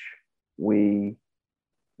which we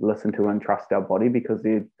listen to and trust our body because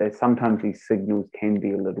there's sometimes these signals can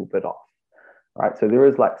be a little bit off, right? So there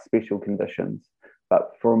is like special conditions,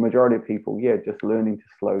 but for a majority of people, yeah, just learning to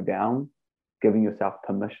slow down giving yourself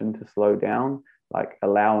permission to slow down, like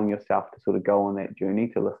allowing yourself to sort of go on that journey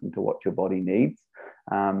to listen to what your body needs.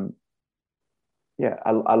 A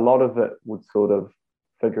lot of it would sort of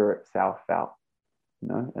figure itself out,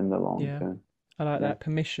 in the long term. I like that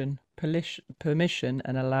permission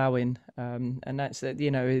and allowing. And that's it.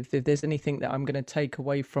 If there's anything that I'm going to take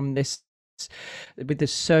away from this,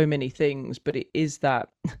 there's so many things, but it is that,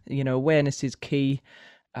 awareness is key,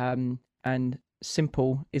 and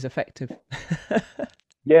simple is effective.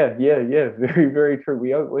 Yeah. Very, very true.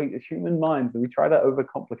 We as human minds, we try to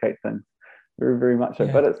overcomplicate things very, very much so.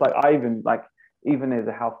 But it's like, even as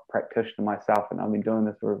a health practitioner myself, and I've been doing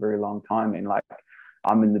this for a very long time, and like,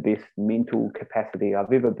 I'm in the best mental capacity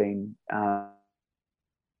I've ever been.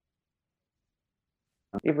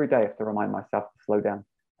 Every day I have to remind myself to slow down.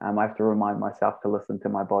 I have to remind myself to listen to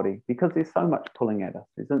my body, because there's so much pulling at us.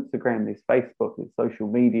 There's Instagram, there's Facebook, there's social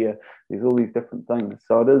media, there's all these different things.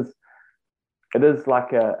 So it is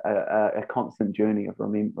like a constant journey of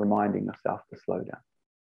reminding yourself to slow down.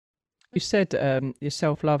 You said your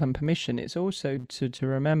self-love and permission. It's also to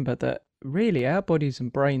remember that really our bodies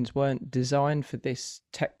and brains weren't designed for this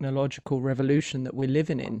technological revolution that we're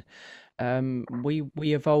living in.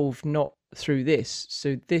 We evolved not through this.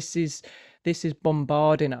 So this is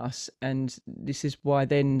bombarding us, and this is why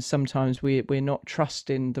then sometimes we're not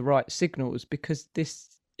trusting the right signals, because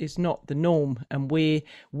this is not the norm, and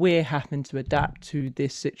we're having to adapt to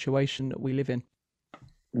this situation that we live in.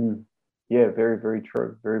 Yeah, very, very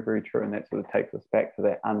true. Very, very true. And that sort of takes us back to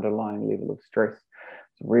that underlying level of stress.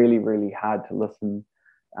 It's really, really hard to listen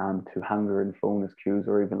to hunger and fullness cues,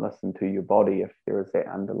 or even listen to your body if there is that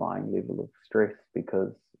underlying level of stress,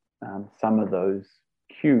 because some of those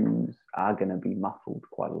cues are going to be muffled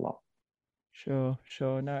quite a lot. Sure.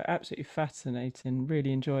 No, absolutely fascinating.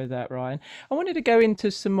 Really enjoy that, Ryan. I wanted to go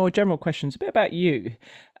into some more general questions, a bit about you,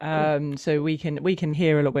 so we can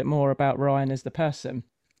hear a little bit more about Ryan as the person.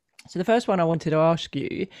 So the first one I wanted to ask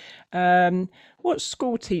you, what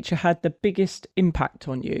school teacher had the biggest impact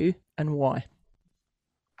on you, and why?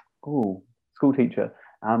 Oh, school teacher.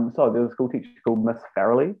 So there was a school teacher called Miss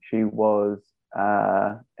Farrelly. She was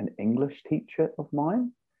an English teacher of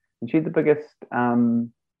mine, and she had the biggest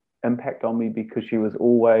impact on me because she was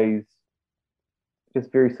always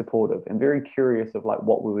just very supportive and very curious of like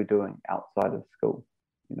what we were doing outside of school.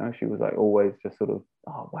 She was like always just sort of,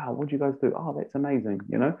 oh wow, what'd you guys do? Oh, that's amazing.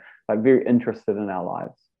 Like very interested in our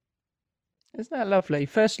lives. Isn't that lovely?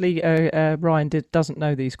 Firstly, Ryan doesn't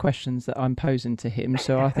know these questions that I'm posing to him,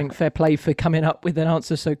 so I think fair play for coming up with an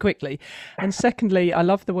answer so quickly. And secondly, I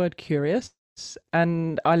love the word curious,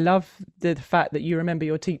 and I love the fact that you remember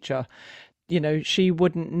your teacher. She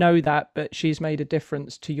wouldn't know that, but she's made a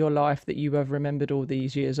difference to your life that you have remembered all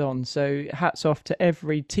these years on. So hats off to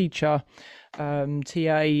every teacher,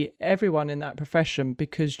 TA, everyone in that profession,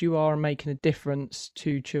 because you are making a difference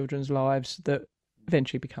to children's lives that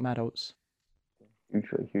eventually become adults.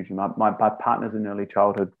 Hugely. My partner's an early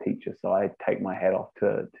childhood teacher, so I take my hat off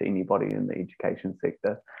to anybody in the education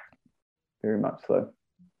sector. Very much so.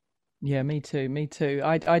 Yeah, me too.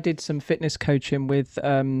 I did some fitness coaching with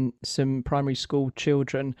some primary school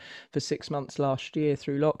children for 6 months last year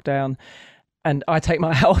through lockdown, and I take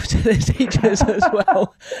my hat off to the teachers as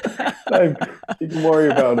well. Same. You can worry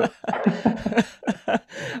about it.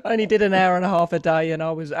 I only did an hour and a half a day, and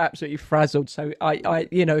I was absolutely frazzled. So I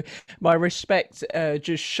my respect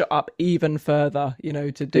just shot up even further.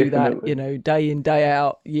 To do Definitely. That, day in, day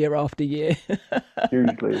out, year after year.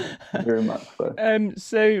 Hugely, very much so.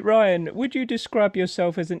 So Ryan, would you describe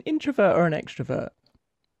yourself as an introvert or an extrovert?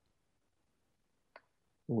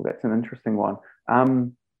 Oh, that's an interesting one.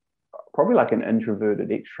 Probably like an introverted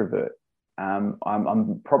extrovert.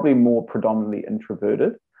 I'm probably more predominantly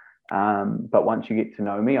introverted. But once you get to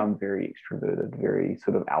know me, I'm very extroverted, very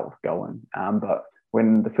sort of outgoing. But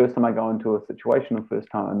when the first time I go into a situation, or first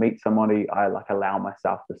time I meet somebody, I like allow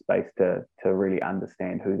myself the space to really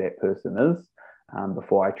understand who that person is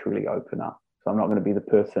before I truly open up. So I'm not going to be the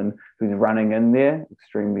person who's running in there,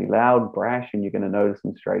 extremely loud, brash, and you're going to notice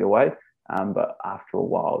them straight away. But after a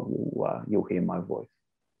while, you'll hear my voice.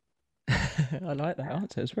 I like that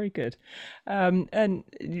answer. It's very good. And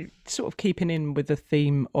sort of keeping in with the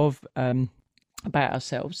theme of about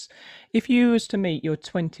ourselves, if you was to meet your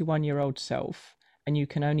 21-year-old self and you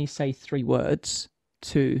can only say 3 words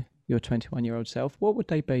to your 21-year-old self, what would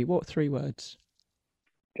they be? What 3 words?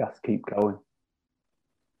 Just keep going.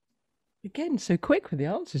 Again, so quick with the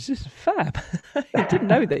answers. This is fab. I didn't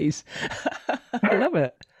know these. I love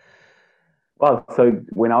it. Well, so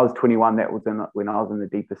when I was 21, that was when I was in the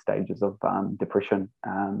deeper stages of depression.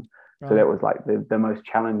 So that was like the most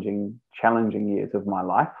challenging years of my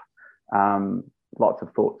life. Lots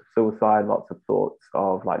of thoughts of suicide, lots of thoughts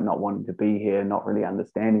of like not wanting to be here, not really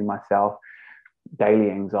understanding myself,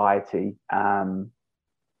 daily anxiety.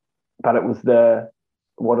 But it was the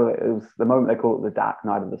moment they call it the dark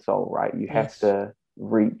night of the soul, right? You have to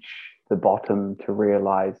reach the bottom to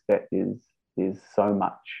realize that there's so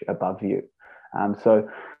much above you. So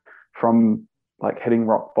from like hitting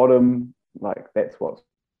rock bottom, like that's what's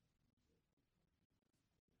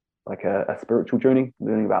like a spiritual journey,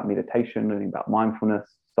 learning about meditation, learning about mindfulness,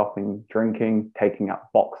 stopping drinking, taking up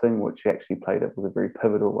boxing, which actually played a very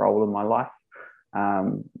pivotal role in my life.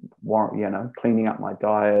 Cleaning up my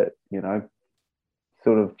diet,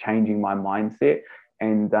 sort of changing my mindset,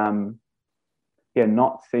 and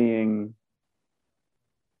not seeing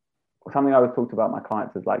something I always talked about my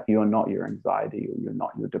clients is like, you are not your anxiety or you're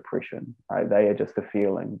not your depression, right? They are just a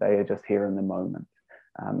feeling. They are just here in the moment.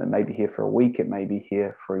 It may be here for a week, it may be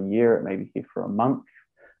here for a year, it may be here for a month,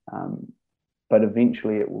 but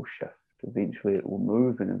eventually it will shift. Eventually it will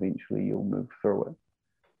move, and eventually you'll move through it.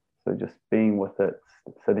 So just being with it,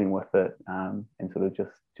 sitting with it, and sort of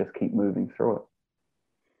just keep moving through it.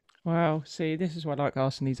 Wow. See, this is why I like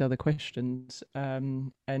asking these other questions.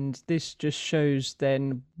 And this just shows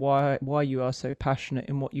then why you are so passionate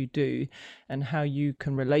in what you do and how you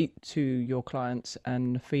can relate to your clients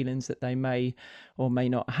and the feelings that they may or may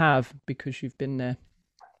not have, because you've been there.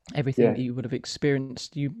 Everything that you would have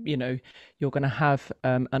experienced, you're going to have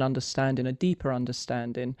an understanding, a deeper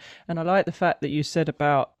understanding. And I like the fact that you said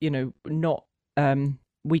about, not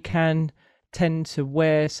we can tend to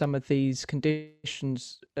wear some of these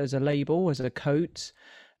conditions as a label, as a coat,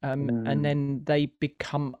 and then they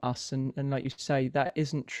become us. And like you say, that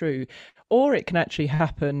isn't true. Or it can actually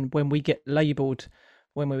happen when we get labeled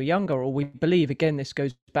when we were younger, or we believe, again, this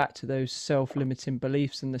goes back to those self-limiting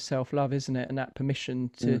beliefs and the self-love, isn't it? And that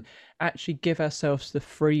permission to actually give ourselves the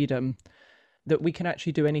freedom that we can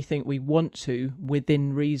actually do anything we want to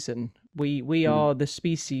within reason. We are the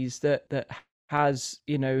species that has,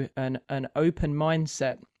 an open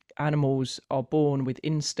mindset. Animals are born with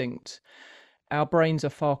instinct. Our brains are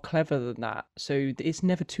far cleverer than that. So it's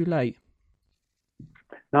never too late.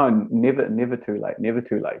 No, never too late,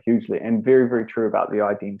 hugely. And very, very true about the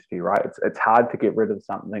identity, right? It's hard to get rid of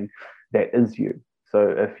something that is you. So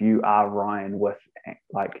if you are Ryan with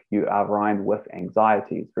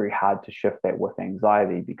anxiety, it's very hard to shift that with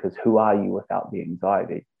anxiety, because who are you without the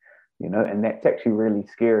anxiety? And that's actually really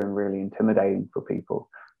scary and really intimidating for people.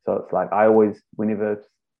 So it's like, whenever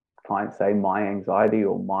clients say my anxiety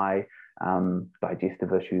or my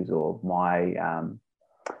digestive issues or my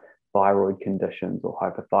thyroid conditions or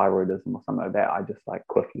hypothyroidism or something like that, I just like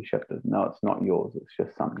quickly shifted. No, it's not yours. It's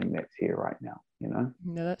just something that's here right now, No,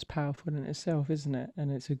 that's powerful in itself, isn't it?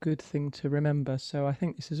 And it's a good thing to remember. So I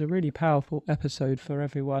think this is a really powerful episode for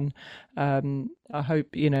everyone. I hope,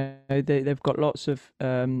 they've got lots of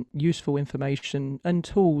useful information and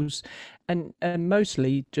tools, and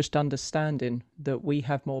mostly just understanding that we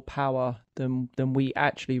have more power than we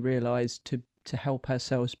actually realize to help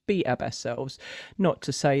ourselves be our best selves. Not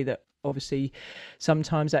to say that obviously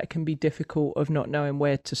sometimes that can be difficult, of not knowing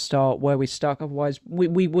where to start, where we're stuck. Otherwise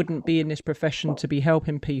we wouldn't be in this profession to be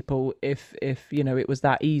helping people if it was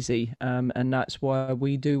that easy, and that's why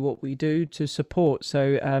we do what we do, to support.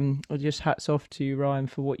 So just hats off to you, Ryan,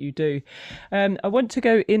 for what you do. I want to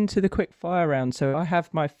go into the quick fire round. So I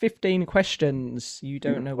have my 15 questions. You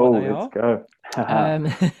don't know what they are. Let's go.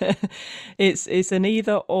 It's an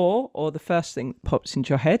either or the first thing pops into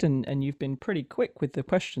your head, and you've been pretty quick with the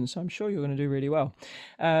questions, so I'm sure you're going to do really well.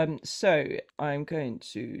 So I'm going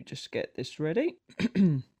to just get this ready.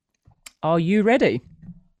 Are you ready?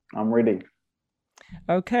 I'm ready.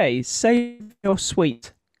 Okay, save your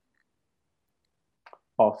sweet.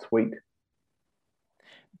 Oh, sweet.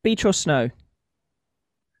 Beach or snow?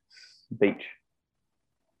 Beach.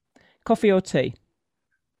 Coffee or tea?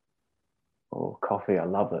 Oh, coffee. I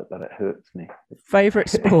love it, but it hurts me. Favorite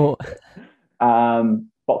sport?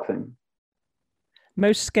 Boxing.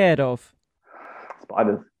 Most scared of?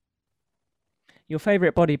 Spiders. Your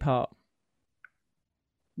favorite body part?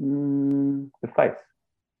 The face.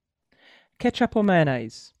 Ketchup or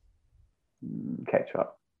mayonnaise?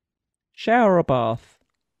 Ketchup. Shower or bath?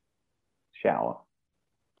 Shower.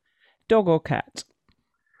 Dog or cat?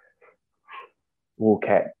 Or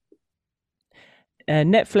cat.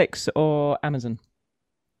 Netflix or Amazon?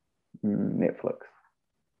 Netflix.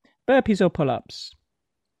 Burpees or pull-ups?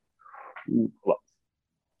 Pull-ups.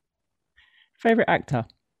 Favorite actor?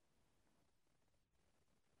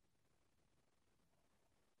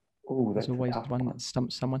 Oh, that's There's always one one that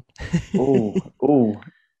stumps someone. oh.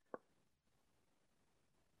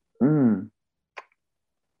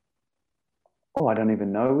 Oh, I don't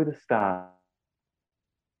even know where to start.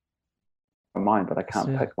 Mine, but I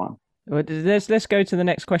can't pick one. Well, let's go to the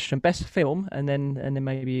next question. Best film, and then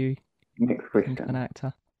maybe you Next think of question. an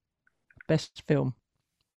actor. Best film.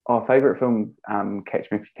 Oh, favorite film, Catch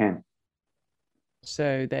Me If You Can.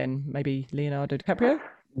 So then maybe Leonardo DiCaprio?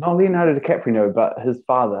 Not Leonardo DiCaprio, but his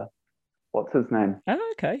father. What's his name?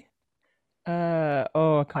 Oh, okay. I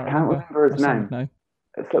can't remember his My son name. would know.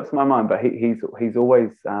 It slips my mind, but he's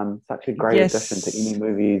always such a great addition to any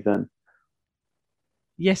movie he's in.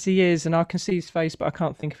 Yes, he is, and I can see his face, but I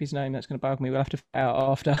can't think of his name. That's going to bug me. We'll have to figure out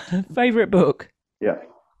after. Favorite book? Yeah.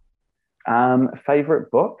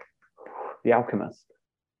 Favorite book? The Alchemist.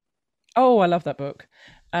 Oh, I love that book.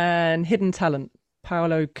 And Hidden Talent.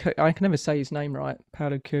 I can never say his name right.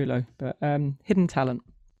 Paolo Coelho, but Hidden Talent.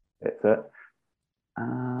 That's it.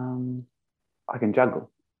 I can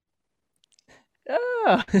juggle.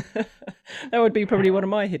 Ah, that would be probably one of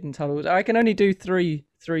my hidden talents. I can only do three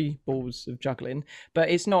balls of juggling, but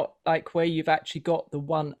it's not like where you've actually got the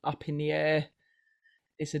one up in the air.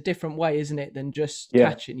 It's a different way, isn't it, than just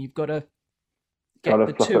catching? You've got to get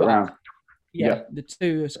the two up. Yeah, the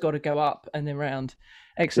two has got to go up and then round.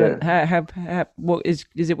 Excellent. Yeah. What is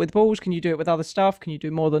it with balls? Can you do it with other stuff? Can you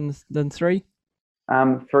do more than three?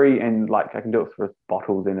 Three, and like I can do it with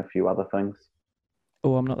bottles and a few other things.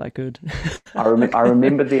 Oh, I'm not that good. I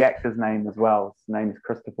remember the actor's name as well. His name is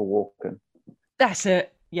Christopher Walken. That's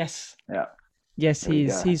it. Yes. Yeah. Yes,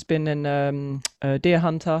 he's been in Deer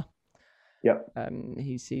Hunter. Yep.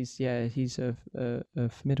 He's a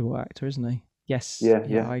formidable actor, isn't he? Yes.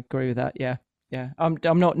 Yeah. I agree with that. Yeah. I'm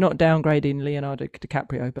not downgrading Leonardo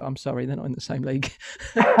DiCaprio, but I'm sorry, they're not in the same league.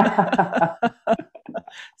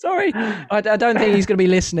 Sorry, I don't think he's going to be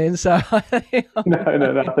listening. So no,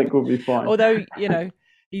 I think we'll be fine. Although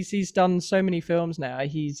he's done so many films now.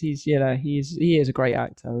 He is a great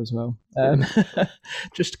actor as well.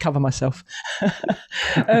 Just to cover myself.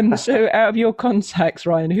 So, out of your contacts,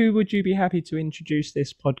 Ryan, who would you be happy to introduce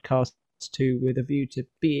this podcast to with a view to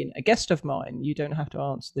being a guest of mine? You don't have to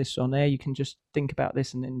answer this on air. You can just think about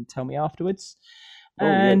this and then tell me afterwards.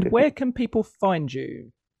 Where can people find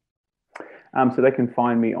you? So they can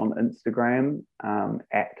find me on Instagram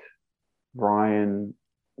at Ryan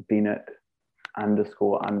Bennett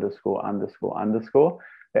 _____.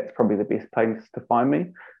 That's probably the best place to find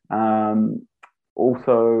me.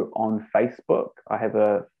 Also on Facebook, I have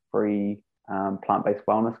a free plant-based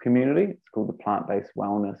wellness community. It's called the Plant-Based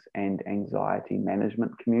Wellness and Anxiety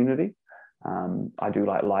Management Community. I do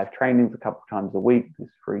like live trainings a couple of times a week.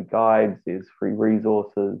 There's free guides, there's free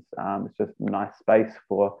resources. It's just a nice space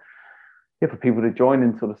for people to join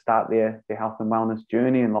and sort of start their health and wellness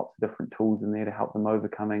journey, and lots of different tools in there to help them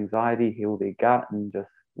overcome anxiety, heal their gut, and just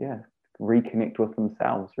reconnect with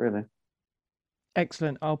themselves, really.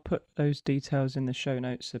 Excellent. I'll put those details in the show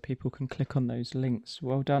notes so people can click on those links.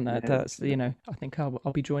 Well done. That's I think I'll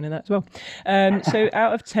be joining that as well. So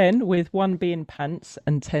out of 10, with 1 being pants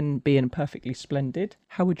and 10 being perfectly splendid,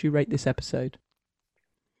 how would you rate this episode?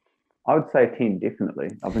 I would say 10, definitely.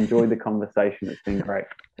 I've enjoyed the conversation. It's been great.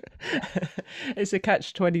 It's a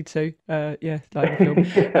catch-22, like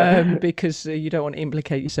the film, because you don't want to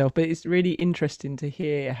implicate yourself. But it's really interesting to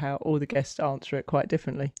hear how all the guests answer it quite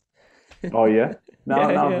differently. Oh, yeah?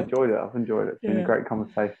 I've enjoyed it. It's been a great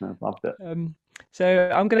conversation. I've loved it. So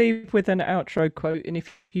I'm going to leave with an outro quote. And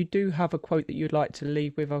if you do have a quote that you'd like to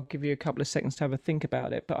leave with, I'll give you a couple of seconds to have a think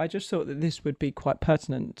about it. But I just thought that this would be quite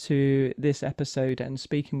pertinent to this episode and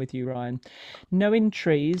speaking with you, Ryan. Knowing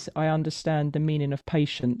trees, I understand the meaning of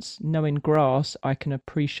patience. Knowing grass, I can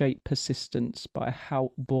appreciate persistence, by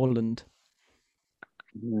Hal Borland.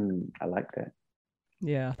 I like that.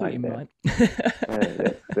 Yeah, I thought you might.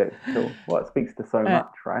 That's cool. Well, it speaks to so much,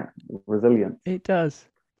 right? Resilience. It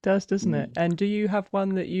doesn't it? And do you have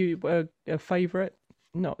one that you a favourite?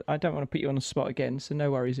 No, I don't want to put you on the spot again, so no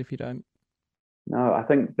worries if you don't. No, I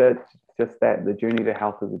think that's just that. The journey to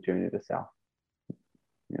health is a journey to self.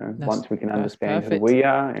 Once we can understand who we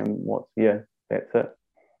are and that's it.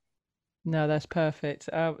 No, that's perfect.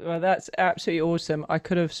 Well, that's absolutely awesome. I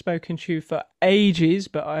could have spoken to you for ages,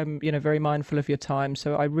 but I'm, very mindful of your time.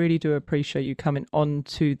 So I really do appreciate you coming on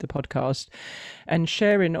to the podcast and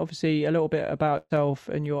sharing, obviously, a little bit about yourself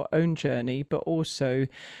and your own journey, but also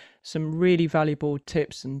some really valuable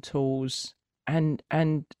tips and tools and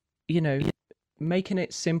making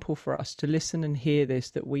it simple for us to listen and hear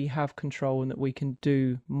this, that we have control and that we can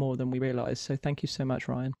do more than we realize. So thank you so much,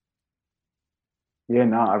 Ryan. Yeah,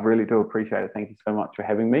 no, I really do appreciate it. Thank you so much for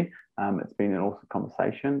having me. It's been an awesome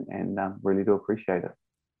conversation and really do appreciate it.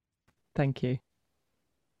 Thank you.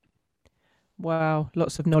 Wow,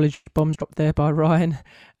 lots of knowledge bombs dropped there by Ryan.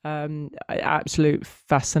 Absolute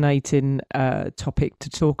fascinating topic to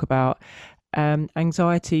talk about.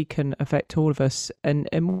 Anxiety can affect all of us, and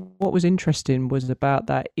what was interesting was about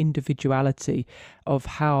that individuality of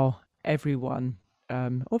how everyone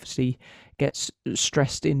obviously gets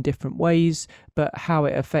stressed in different ways, but how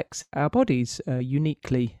it affects our bodies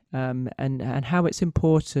uniquely, and how it's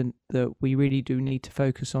important that we really do need to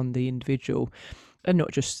focus on the individual and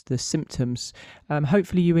not just the symptoms.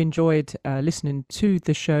 Hopefully you enjoyed listening to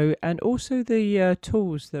the show, and also the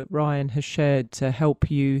tools that Ryan has shared to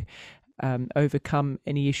help you overcome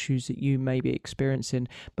any issues that you may be experiencing.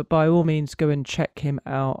 But by all means, go and check him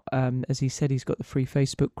out. As he said, he's got the free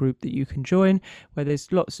Facebook group that you can join, where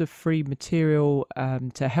there's lots of free material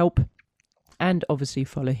to help. And obviously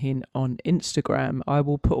follow him on Instagram. I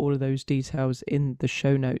will put all of those details in the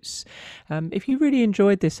show notes. If you really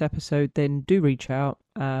enjoyed this episode, then do reach out.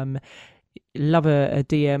 Love a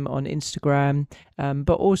DM on Instagram,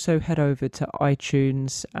 but also head over to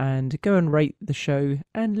iTunes and go and rate the show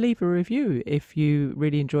and leave a review if you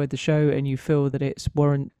really enjoyed the show and you feel that it's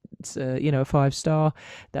warrants a 5-star.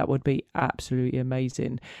 That would be absolutely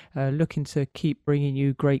amazing. Looking to keep bringing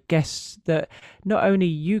you great guests that not only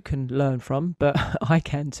you can learn from, but I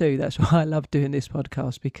can too. That's why I love doing this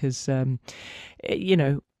podcast, because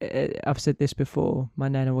I've said this before, my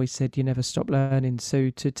nan always said you never stop learning. So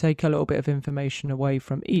to take a little bit of information away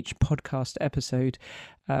from each podcast episode,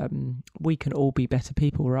 we can all be better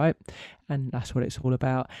people, right? And that's what it's all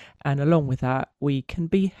about. And along with that, we can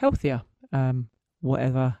be healthier,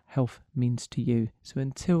 whatever health means to you. So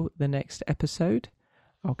until the next episode,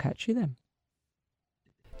 I'll catch you then.